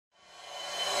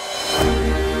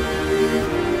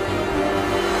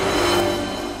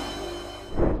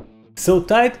So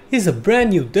Tide is a brand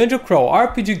new dungeon crawl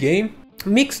RPG game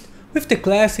mixed with the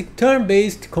classic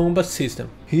turn-based combat system.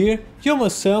 Here, you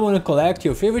must summon and collect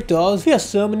your favorite dolls via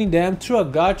summoning them through a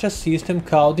gacha system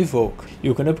called Evoke.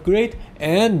 You can upgrade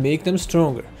and make them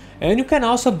stronger, and you can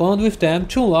also bond with them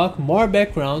to unlock more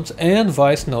backgrounds and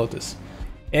voice notes.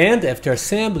 And after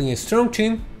assembling a strong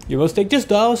team, you must take these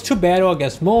dolls to battle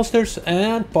against monsters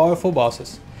and powerful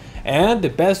bosses. And the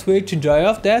best way to enjoy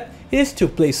of that is to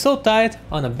play Soul Tide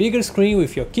on a bigger screen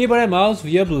with your keyboard and mouse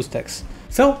via BlueStacks.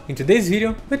 So, in today's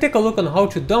video, we'll take a look on how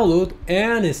to download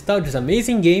and install this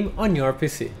amazing game on your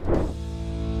PC.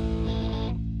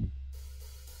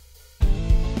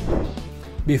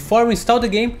 Before we install the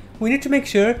game, we need to make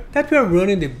sure that we are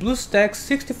running the BlueStacks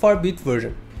 64-bit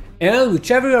version. And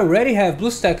whichever you already have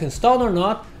BlueStacks installed or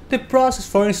not, the process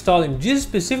for installing this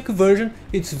specific version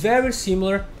is very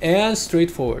similar and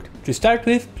straightforward. To start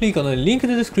with, click on the link in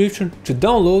the description to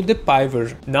download the Pi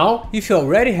version. Now, if you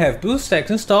already have BlueStacks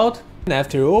installed, and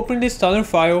after you open the installer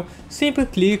file, simply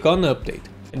click on Update.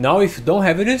 And now if you don't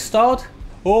have it installed,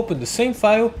 open the same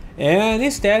file and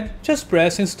instead just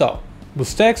press Install.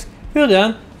 BlueStacks will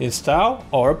then install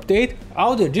or update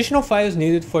all the additional files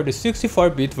needed for the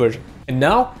 64-bit version. And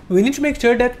now we need to make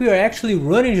sure that we are actually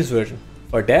running this version.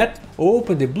 For that,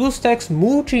 open the BlueStacks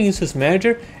Multi-Instance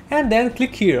Manager and then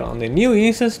click here on the New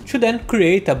Instance to then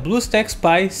create a BlueStacks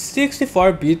Pi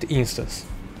 64-bit instance.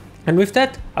 And with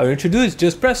that, all you need to do is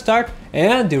just press start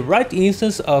and the right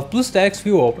instance of BlueStacks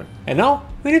will open. And now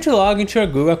we need to log into your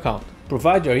Google account.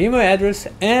 Provide your email address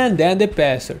and then the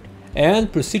password,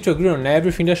 and proceed to agree on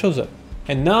everything that shows up.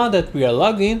 And now that we are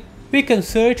logged in, we can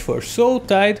search for Soul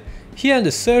Tide here in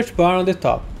the search bar on the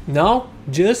top. Now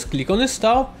just click on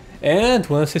install, and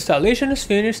once installation is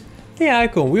finished, the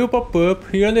icon will pop up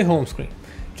here on the home screen.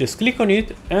 Just click on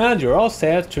it and you're all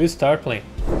set to start playing.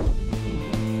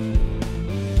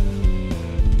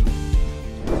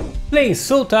 Playing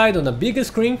Soul Tide on a bigger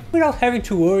screen without having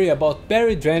to worry about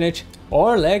parry drainage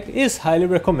or lag is highly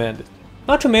recommended.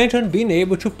 Not to mention being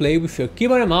able to play with your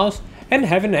keyboard and mouse and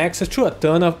having access to a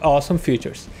ton of awesome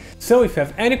features. So if you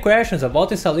have any questions about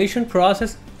the installation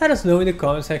process, let us know in the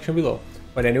comment section below.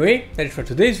 But anyway, that's it for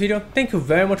today's video. Thank you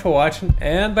very much for watching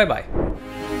and bye bye.